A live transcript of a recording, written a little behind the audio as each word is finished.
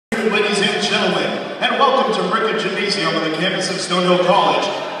gentlemen, and welcome to Rickett Gymnasium on the campus of Stonehill College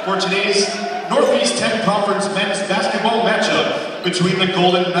for today's Northeast 10 Conference men's basketball matchup between the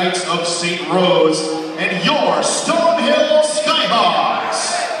Golden Knights of Saint Rose and your Stonehill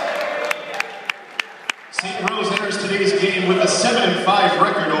Skyhawks. Saint Rose enters today's game with a 7-5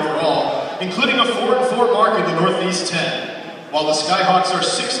 record overall, including a 4-4 mark in the Northeast 10, while the Skyhawks are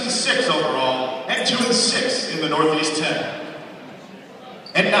 6-6 overall and 2-6 in the Northeast 10.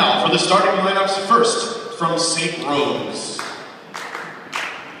 And now for the starting lineups, first from Saint Rose.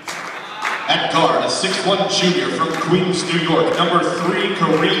 At guard, a 6'1" junior from Queens, New York, number 3,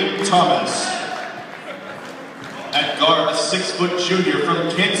 Kareem Thomas. At guard, a 6-foot junior from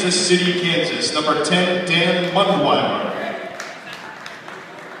Kansas City, Kansas, number 10, Dan Mundweiler.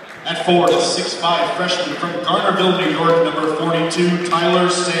 At forward, a 6'5" freshman from Garnerville, New York, number 42, Tyler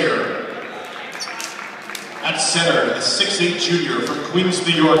Sayre. At center, a 6'8" junior from Queens,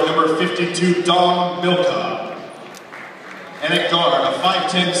 New York, number 52, Dom Milka. And at guard, a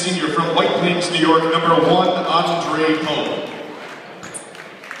 5'10" senior from White Plains, New York, number 1, Andre Pope.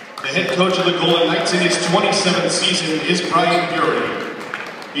 The head coach of the Golden Knights in his 27th season is Brian Bury.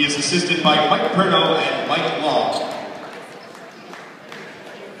 He is assisted by Mike Perno and Mike Long.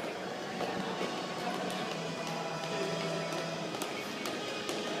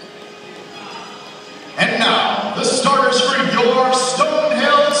 And now, the starters for your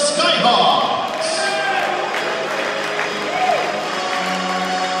Stonehill Skyhawks.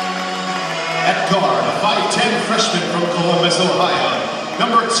 At guard, a 5'10" freshman from Columbus, Ohio,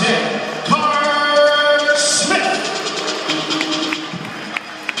 number 10, Carter Smith.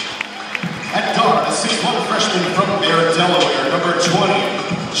 At guard, a 6'1" freshman from Barrett, Delaware, number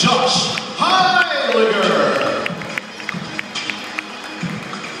 20, Josh Heiliger.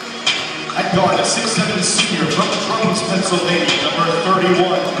 At guard, a 6'7" senior from Trumbull, Pennsylvania, number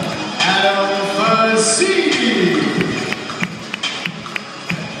 31, Adam Fazee.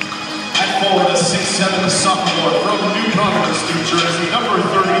 At forward, a 6'7" sophomore from New Providence, New Jersey, number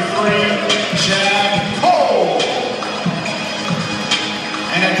 33, Jack Cole.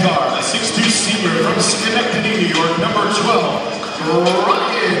 And at guard, a 6'2" senior from Schenectady, New York, number 12,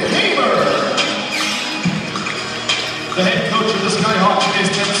 Ryan Hamer. The head coach of the Skyhawks in his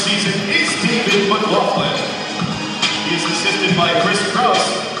 10th season is David McLaughlin. He is assisted by Chris Krause,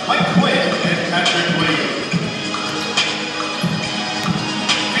 Mike Quinn, and Patrick Williams.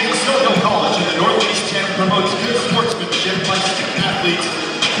 Stonehill College in the Northeast 10 promotes good sportsmanship by student athletes,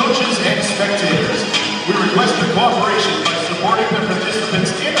 coaches, and spectators. We request your cooperation by supporting the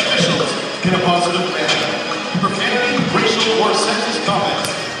participants and officials in a positive manner. Profanity, racial, or sexist comments,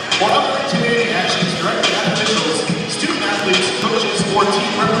 or other intimidating actions directed at officials, student athletes, coaches, or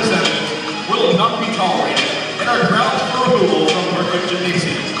team representatives will not be tolerated and are grounds for removal from Rickett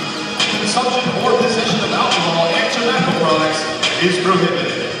Gymnasium. Consumption or possession of alcohol and tobacco products is prohibited.